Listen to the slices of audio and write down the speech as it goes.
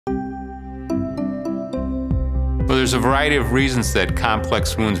there's a variety of reasons that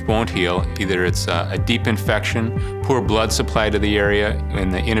complex wounds won't heal. Either it's a deep infection, poor blood supply to the area,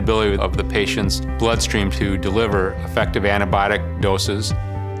 and the inability of the patient's bloodstream to deliver effective antibiotic doses.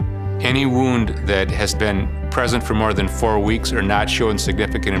 Any wound that has been present for more than 4 weeks or not shown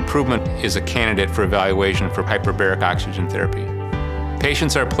significant improvement is a candidate for evaluation for hyperbaric oxygen therapy.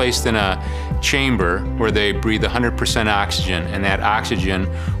 Patients are placed in a chamber where they breathe 100% oxygen, and that oxygen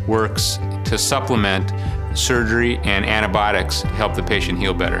works to supplement surgery and antibiotics to help the patient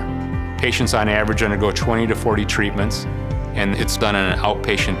heal better. Patients on average undergo 20 to 40 treatments, and it's done on an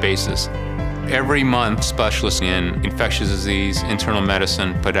outpatient basis. Every month, specialists in infectious disease, internal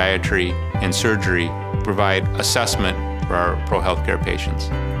medicine, podiatry, and surgery provide assessment for our ProHealth Care patients.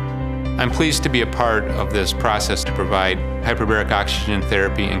 I'm pleased to be a part of this process to provide hyperbaric oxygen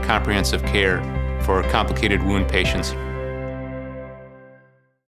therapy and comprehensive care for complicated wound patients